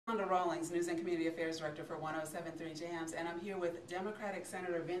Rhonda Rawlings, News and Community Affairs Director for 107.3 JAMS, and I'm here with Democratic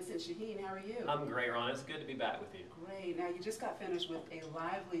Senator Vincent Sheheen. How are you? I'm great, Ron. It's good to be back with you. Great. Now, you just got finished with a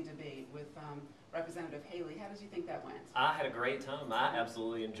lively debate with Representative Haley. How did you think that went? I had a great time. I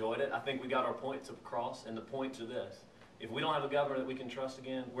absolutely enjoyed it. I think we got our points across, and the points are this. If we don't have a governor that we can trust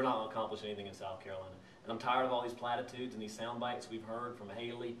again, we're not going to accomplish anything in South Carolina. And I'm tired of all these platitudes and these sound bites we've heard from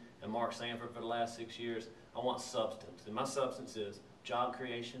Haley and Mark Sanford for the last 6 years. I want substance, and my substance is job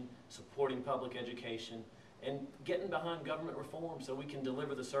creation, supporting public education, and getting behind government reform so we can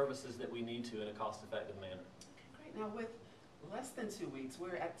deliver the services that we need to in a cost-effective manner. Great. Now, with less than 2 weeks,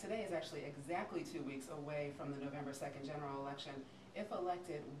 today is actually exactly 2 weeks away from the November 2nd general election. If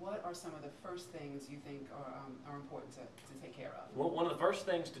elected, what are some of the first things you think are important to take care of? Well, one of the first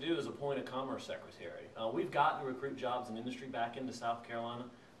things to do is appoint a Commerce Secretary. We've got to recruit jobs and industry back into South Carolina.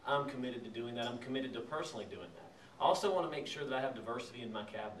 I'm committed to doing that. I'm committed to personally doing that. I also want to make sure that I have diversity in my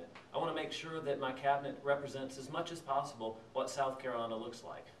cabinet. I want to make sure that my cabinet represents as much as possible what South Carolina looks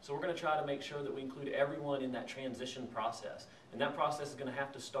like. So we're going to try to make sure that we include everyone in that transition process. And that process is going to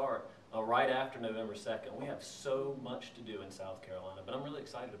have to start right after November 2nd. We have so much to do in South Carolina, but I'm really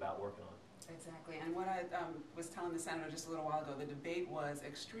excited about working on it. Exactly. And what I was telling the Senator just a little while ago, the debate was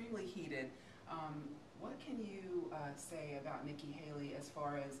extremely heated. What can you say about Nikki Haley as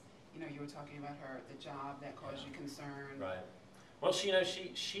far as, you were talking about the job that caused you concern? Right. Well,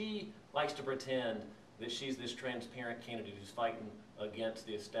 she likes to pretend that she's this transparent candidate who's fighting against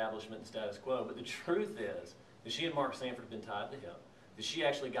the establishment and status quo, but the truth is that she and Mark Sanford have been tied to the hip, that she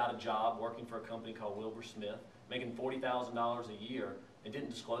actually got a job working for a company called Wilbur Smith, making $40,000 a year, and didn't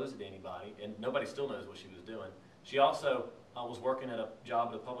disclose it to anybody, and nobody still knows what she was doing. She also was working at a job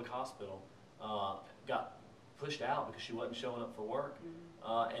at a public hospital, got pushed out because she wasn't showing up for work,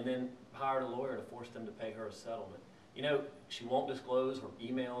 and then hired a lawyer to force them to pay her a settlement. She won't disclose her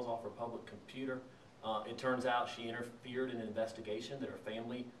emails off her public computer. It turns out she interfered in an investigation that her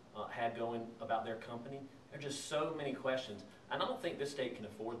family had going about their company. There are just so many questions, and I don't think this state can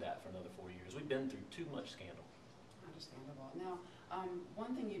afford that for another 4 years. We've been through too much scandal. Understandable. Now,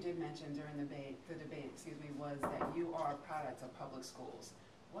 one thing you did mention during the debate, was that you are a product of public schools.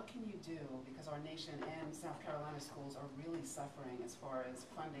 What can you do, because our nation and South Carolina schools are really suffering as far as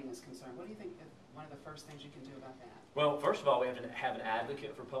funding is concerned? What do you think is one of the first things you can do about that? Well, first of all, we have to have an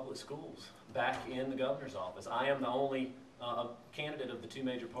advocate for public schools back in the governor's office. I am the only candidate of the two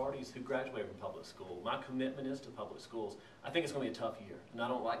major parties who graduated from public school. My commitment is to public schools. I think it's going to be a tough year, and I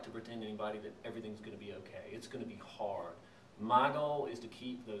don't like to pretend to anybody that everything's going to be okay. It's going to be hard. My goal is to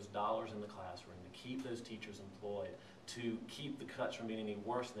keep those dollars in the classroom, to keep those teachers employed, to keep the cuts from being any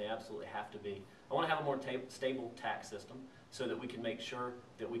worse than they absolutely have to be. I want to have a more stable tax system so that we can make sure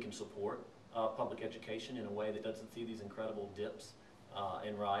that we can support public education in a way that doesn't see these incredible dips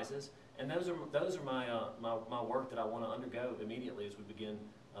and rises. And those are my work that I want to undergo immediately as we begin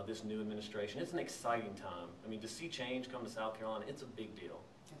this new administration. It's an exciting time. I mean, to see change come to South Carolina, it's a big deal.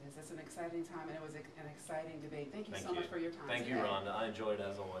 It is. It's an exciting time, and it was an exciting debate. Thank you so much for your time. Thank you, Rhonda. I enjoyed it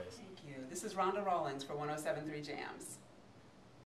as always. Thank you. This is Rhonda Rawlings for 107.3 JAMS.